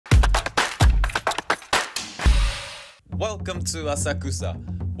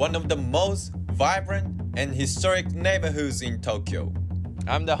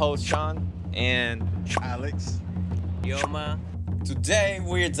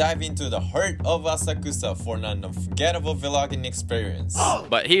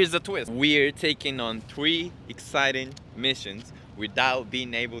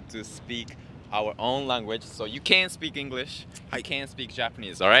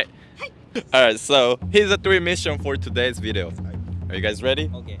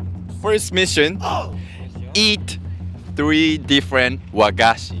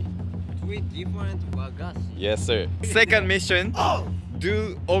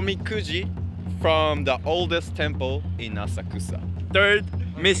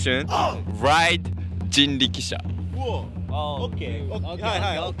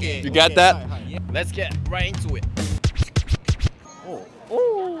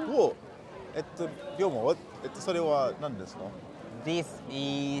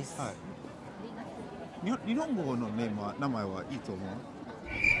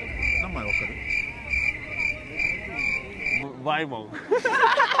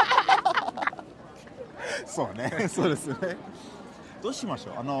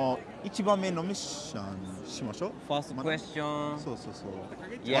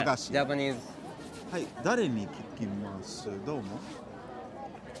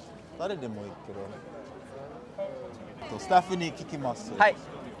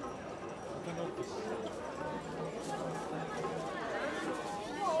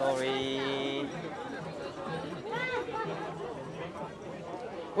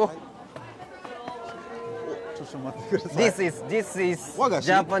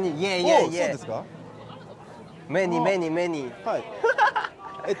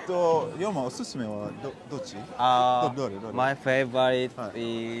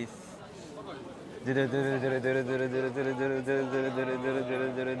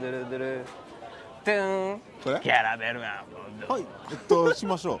はい、し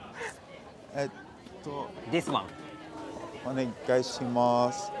ましょう。This one. お願いし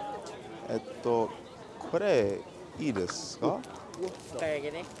ます。これいいですか？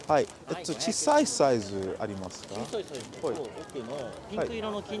はい。小さいサイズありますか？そうです。奥のピンク色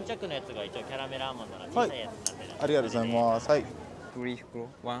の巾着のやつが一応キャラメルアーモンドの小さいやつになってる。ありがとうございます。はい。3袋。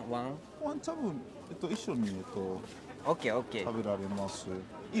One. ワン多分一緒にOkay. 食べられます。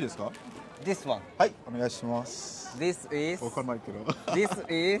いいですか？ This one. はい、お願いします。This is. わかんないけど。This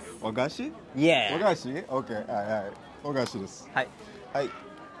is. 和菓子？ Yeah. 和菓子？ OK。はい。和菓子です。はい。はい。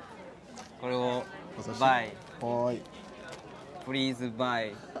これをお刺身。buy. はい。Please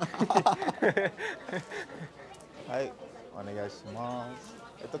buy. はい、お願いします。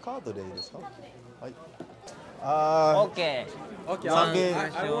カードでいいですか？はい。Okay. Okay, Sange.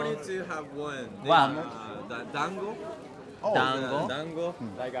 I wanted to have one. One. Dango. Oh, Dango. Dango,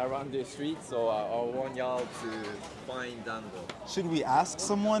 like around the street. So I want y'all to find dango. Should we ask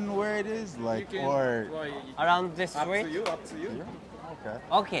someone where it is, like, or? Around the Up to street. you. Up to you. Okay.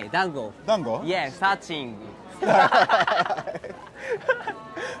 Okay. Dango. Dango? Yeah. Searching.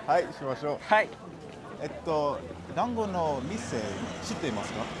 はい、しましょう。はい。団子の店知っていま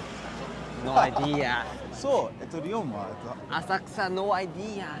すか？ No idea. そう、リオマ、浅草 No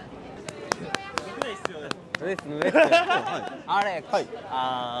idea. です。あれ。はい。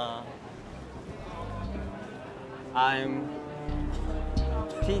I'm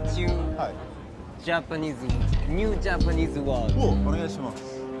teach you はい。New Japanese word. お願いします。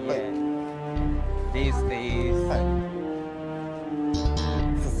は Yeah. い。 This is はい。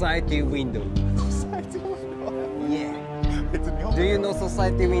 society window. 日 Yeah. 本 Do you know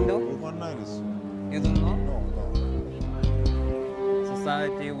society window? わかんないです。 You don't know? No.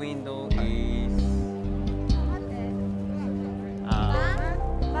 Society window is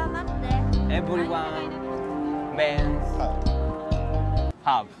everyone men's は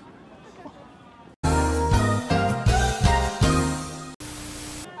have.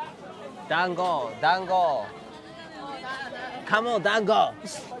 Dango. Come on, Dango.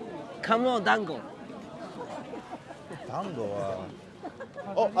 Come on, Dango. い。団子は、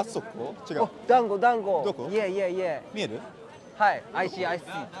あそこ？違う。 Oh, Dango. どこ？ Yeah. 見える？はい、I see. That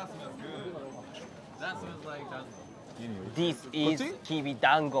smells like dango. This こっ is ち？ Kiwi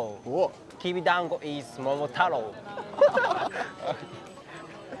Dango. お、Kiwi Dango is Momotaro.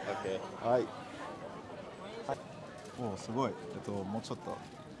 Okay. はい。お、すごい。もうちょっと。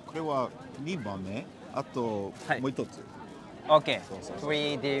これは2番目。あと、はいもう一つ。 Okay. そうそうそう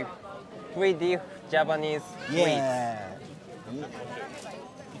Three diff Japanese sweets.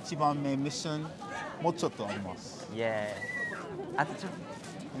 1番目ミッションもうちょっとあります。 Yeah. あとちょっ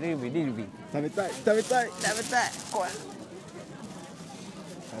リルビリルビ。食べたい食べたい。食べたい。これ。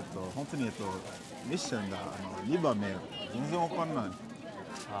本当にミッションが2番目全然わかんない。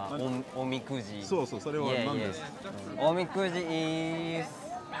あ、おみくじ。そうそう、それは何ですか？おみくじ is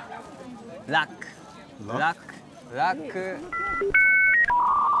luck. Luck. Luck.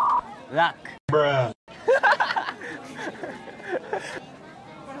 Luck.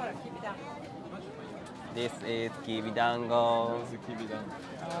 This is きびだんご。は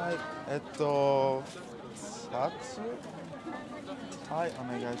い、2つ。はい、お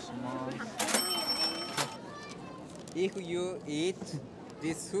願いします。If you eat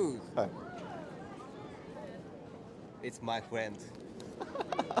this food, はい。it's my friend.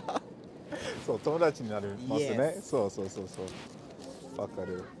 そう、友達になりますね。Yes. そうそうそうそう。わか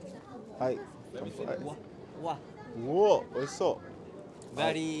る。はい。乾杯。わ、おお、美味しそう。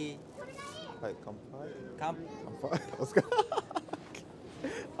very はい、乾杯。乾乾杯。お疲れ。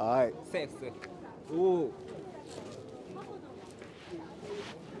はい。セーフ。おお。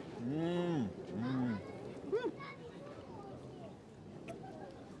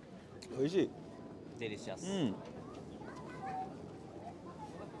美味しい。デリシャス。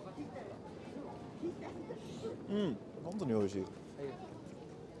本当に美味しい。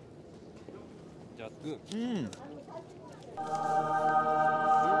Just good.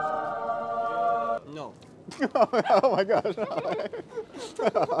 No. Oh my gosh.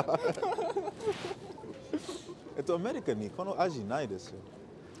 アメリカにこの味ないですよ。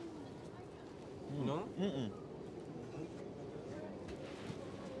No?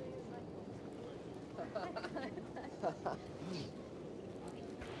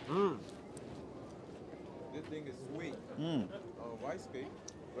 This thing is sweet. Rice cake,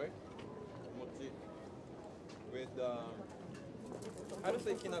 right? Mochi. With how to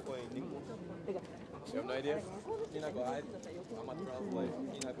say kinako in English? You have no idea? Kinako, I'm gonna translate.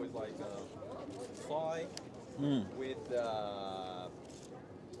 Kinako is like soy with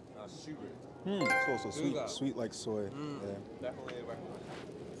sugar. そうそう、sweet like soy. Definitely recommend.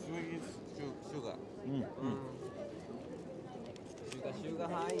 Sweet sugar. Sugar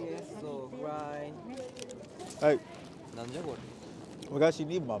high is so fry. はい。なんじゃこれ。お菓子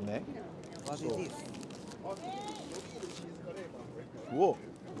2番目。 What is this? おお。わ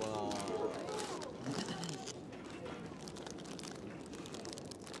あ。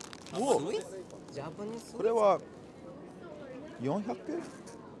おお。スイス？ジャパニーズ？これは400？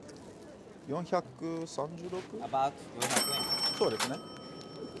 436？ About 400円。そうですね。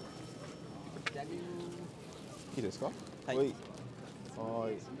じゃりーん。いいですか？はい。はい。お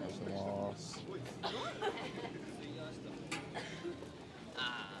願いします。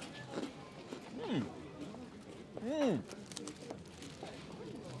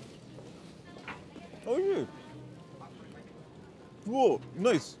おいしい。おお、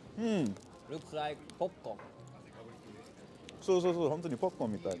ナイス。Looks like popcorn. そうそうそう、本当にポップコー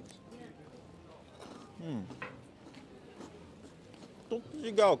ンみたい。ちょっと違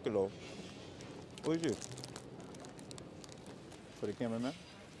うけど、おいしい。これキャメメ？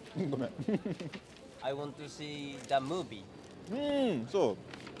ごめん。I want to see the movie. そう。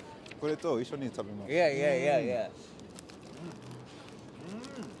これと一緒に食べます。Yeah.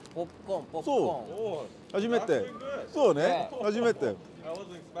 ポップコーン、ポップコーン。初めて。そうね。初めて。I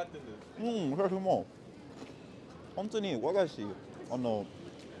wasn't expecting this. 私も本当に和菓子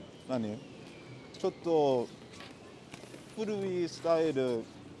何？ちょっと古いスタイル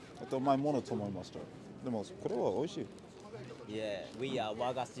甘いものと思いました。でもこれは美味しい。Yeah, we are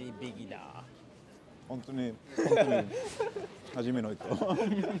和菓子ビギナー。本当に初めの人。Okay,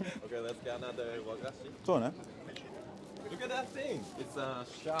 let's get another wagashi. そうね。 Look at that thing. It's a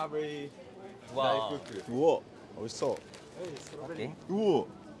strawberry Wow. daifuku. うお、美味しそ Okay. う。うお。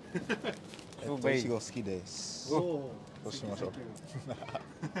いち Strawberry. ご好きです。どうしましょう。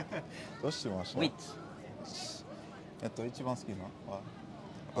どうしましょう。 Which? 一番好きなは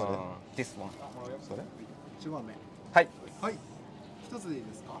どれ？ This one. それ1番目。はい。はい。一つでいい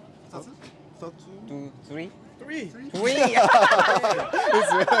ですか？二つ？二つ Two, three. Three. Three.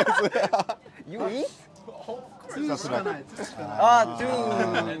 You eat? 2しかない。2しかない。Ah, two.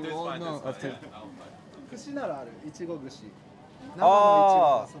 And this Oh one, no. this one. 串ならある。いちご串。生のいちごあ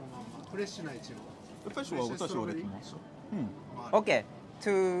ーがそのまんま。フレッシュなイチゴ。私はできます。Okay.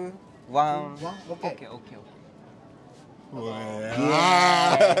 Two, one. One? Okay. Okay.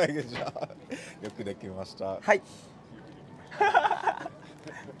 よくできました。はい。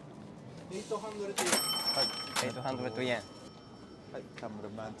 800円。 800円。はい、カメラ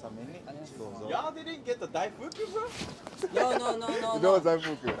マンのためにどうぞ。 Y'all didn't get the 大福 bro? No, no, no, no, どう no. ぞ、大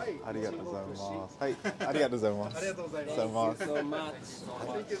福。ありがとうございます。はい、ありがとうございます。ありがとうございます。So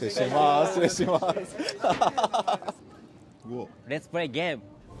much. 失礼します。失礼します。うお、 Let's play game.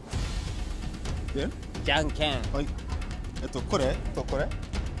 で、じゃんけん。はい。これとこれ、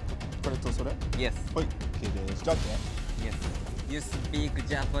これとそれ。 Yes. はい、OK です。じゃんけん。 Yes. You speak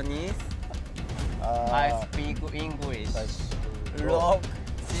Japanese. あ I speak English. 最初。 Rock.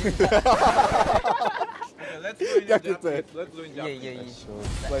 Let's do it in Jack it Japanese. Let's do it in いやいやい Japanese. や。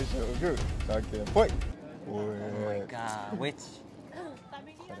最初、グー、じゃんけん、ぽい。お Oh い my god. Which?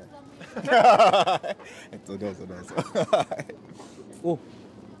 どうぞどうぞ。お、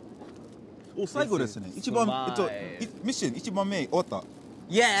お、最後ですね。一番、ミッション一番目終わった。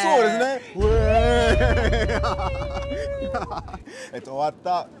イエーイ。そうですね。うえー終わっ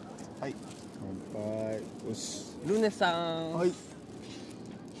た。はい。乾杯。よし。ルネさん。はい。 Wait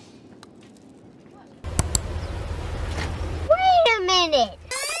a minute.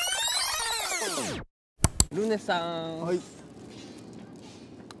 ルネさん。はい。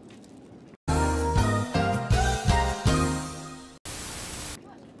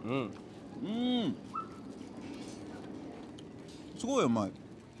うん。すごいうまい。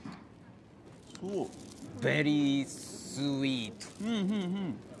そう。 Very sweet.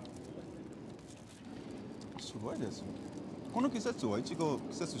 すごいですよ。この季節はいちご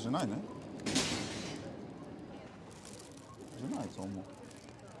季節じゃないね。じゃないと思う。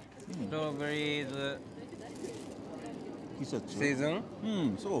Strawberries 季節。 season?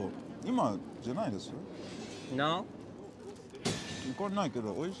 そう。今じゃないですよ。 No? これないけ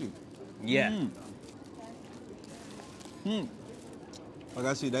ど美味しい。 Yeah. 和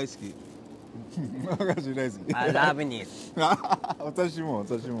菓子大好き。和菓子大好き。 I love it. 私も。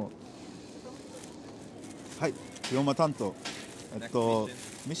はい、龍馬担当。ミ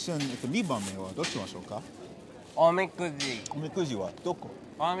ッション、2番目はどうしましょうか。おみくじ。おみくじはどこ。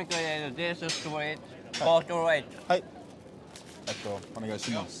おみくじで this street, go straight. はい。お願いし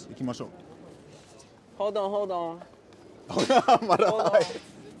ます。行きましょう。Hold on. まだ Hold 早い。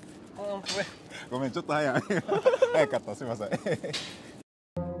 on, please. ごめん、ちょっと早い。早かった、すみません。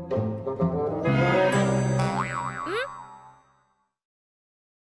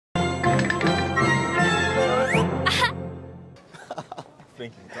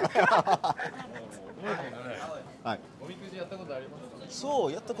はい。おみくじやったことありますか？そ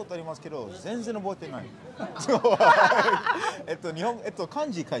う、やったことありますけど、全然覚えてない。そう。日本、漢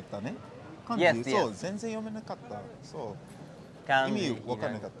字書いたね。漢字、 Yes, そう、 yes. 全然読めなかった。そう。意味わか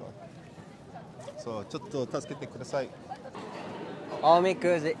んなかった。そう、ちょっと助けてください。おみ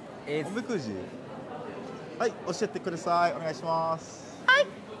くじ is おみくじ。はい、教えてください。お願いします。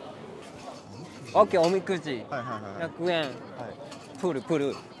 OK おみくじはい。 100円はい。プルアップ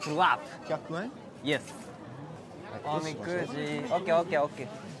100円。 Yes おみくじ OK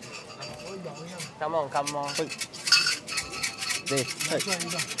Come on はい。ではい。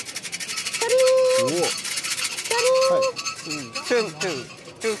おお。はい。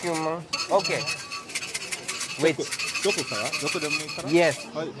 two human OK Which どこから？どこでもいいから。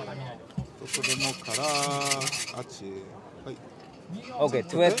Yes はい。どこでもからあっち。はい。 OK 20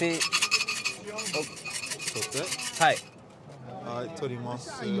取って。はいはい、取ります。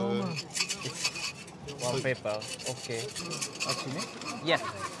One paper OK あっちね。 Yes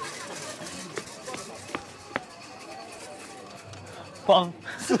ポン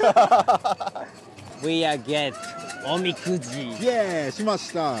We are get おみくじイエーイしま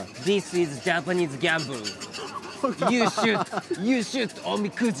した。 This is Japanese gamble You should おみ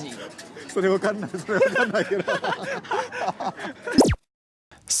くじそれわかんないけど。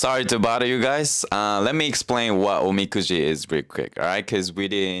 Sorry to bother you guys. Let me explain what omikuji is real quick, all right? Because we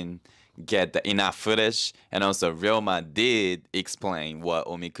didn't get enough footage, and also Ryoma did explain what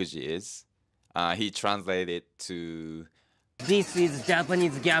omikuji is. He translated to. This is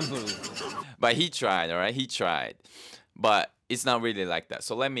Japanese gamble. But he tried, all right? He tried. But it's not really like that.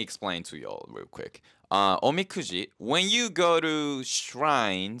 So let me explain to y'all real quick. Omikuji, when you go to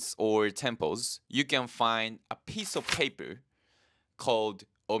shrines or temples, you can find a piece of paper called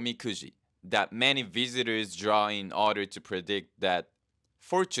omikuji that many visitors draw in order to predict that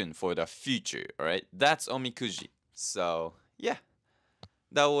fortune for the future, all right? That's omikuji. So, yeah.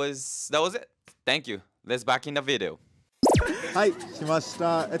 That was it. Thank you. Let's back in the video. はい、しまし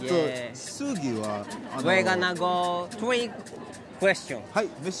た。Yeah. 次はWe're gonna go 3 question. はい、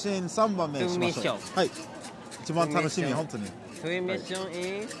ミッション3番目しましょう。はい。一番楽しみ、本当に。 3 mission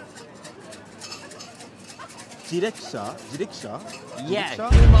is 自力車 Yeah,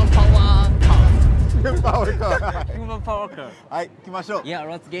 human power car. 軍パワーカー。 Human power car. はい、行きましょう。 Yeah,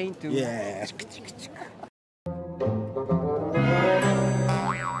 let's get into. Yeah.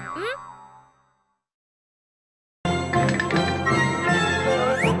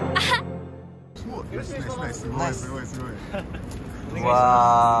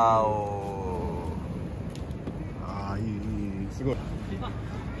 Wow. ああ、いいいいいい、すごい。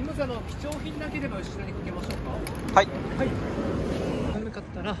今貴重品なければ後ろにかけましょうか。はい。はい。寒かっ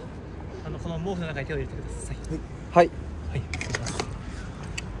たらこの毛布の中に手を入れてください。はい。はい。失礼します。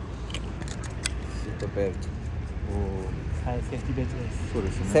シートベルト。はい、セーフティーベルトです。そう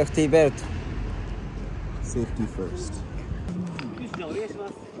ですね。セーフティーベルト。セーフティーファースト。じゃあお願いしま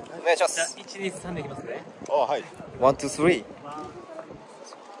す。お願いしまじゃあす。1、2、3でいきますね。あ、はい。ワン、ツー、スリー。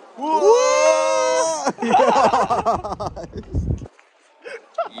うわー。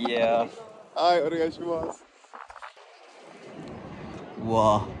いや。はい、お願いします。う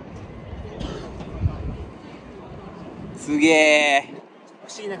わ。すげえ。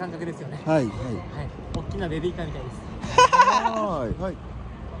不思議な感覚ですよね。はいはい。はい。大きなベビーカーみたいです。はいはい。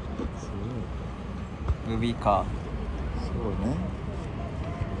ルビーカー。そうね。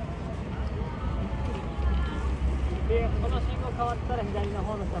で、この信号変わったら左の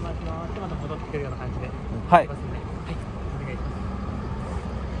方の下回します。また戻ってくるような感じで。はい。ますね。はい。お願いします。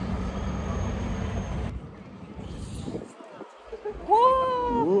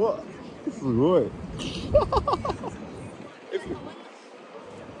うわ、すごい。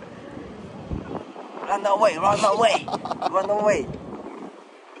Run away, run away, run away.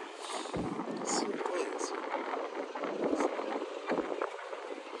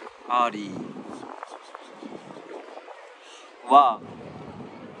 アーリー。わあ。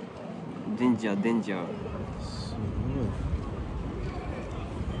デンジャー、デンジャー。す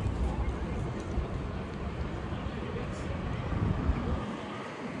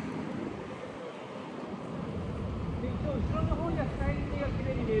後ろの方にはスカイツリーが綺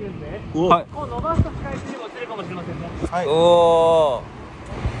麗に見えるんで、ごい。はい。こう伸ばすとスカイツリーも映るかもしれませんね。はい。おお。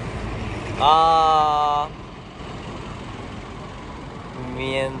あー。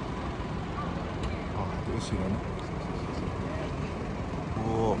見えん。あ、後ろね。お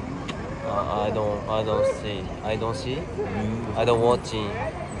お。I don't see. I don't see. I don't watching.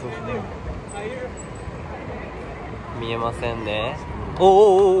 見えませんね。おおお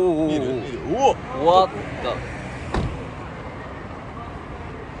おおお。見える見える。おお。What the?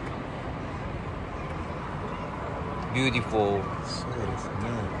 Beautiful. そうですね。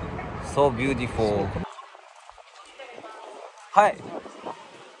 So beautiful. はい。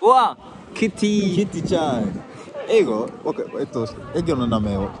うわ、キティ。キティちゃん。英語わか英語の名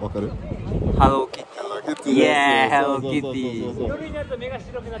前わかる？ Hello Kitty. キティ。Yeah, Hello そうそうそうそう Kitty. 夜になると目が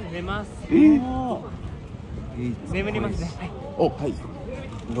白くなって寝ます。眠りますね。はい。お、はい。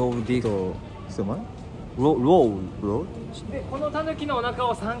ローディと、狭い？ロー。ロで、このタヌキのお腹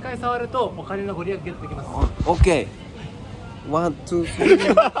を3回触るとお金のご利益ゲットできます。オッケー。One, two,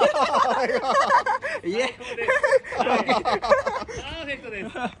 three. パーフェクトで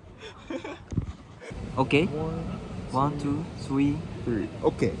す。オッケー。One, two, three. ー。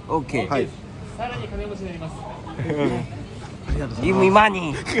オッケー。オッケー。はい。さらに金持ちになります。Give me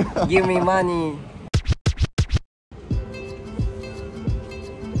money. Give me money.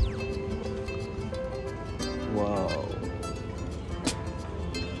 わ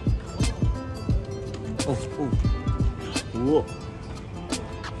お。うお。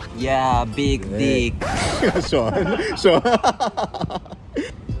Yeah, big dick. しょ。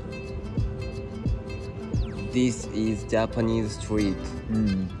This is Japanese street. う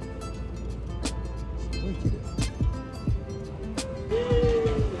ん。すごい綺麗。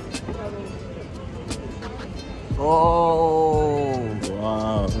Oh,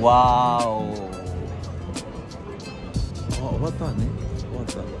 わー。 wow. あ、終わったね。終わっ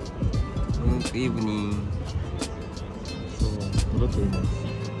た。 Good evening. そう、戻っています。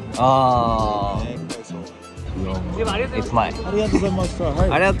あでもありがとうござい It's ま mine. ありがとうございました。はい。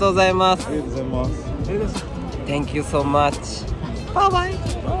ありがとうございます。ありがとうございます。す。 Thank you so much. Bye bye.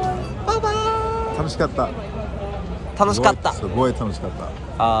 Bye bye. 楽しかった。楽しかった。すごい楽しかった。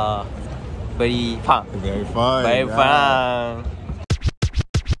あー、very fun. Very fun. Very fun.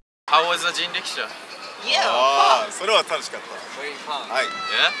 How was the 人力車? Yeah, ああ、それは楽しかった。 very fun. はい。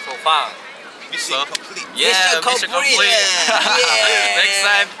 Yeah? So fun. Mission complete. Yeah, Mission mission complete. complete. Yeah. Next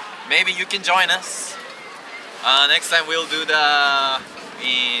time, maybe you can join us. Next time we'll do the.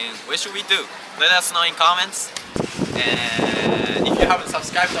 What should we do? Let us know in comments. And if you haven't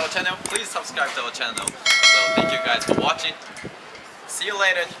subscribed to our channel, please subscribe to our channel. So thank you guys for watching. See you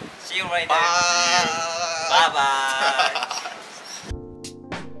later. See you later. Bye. Bye bye.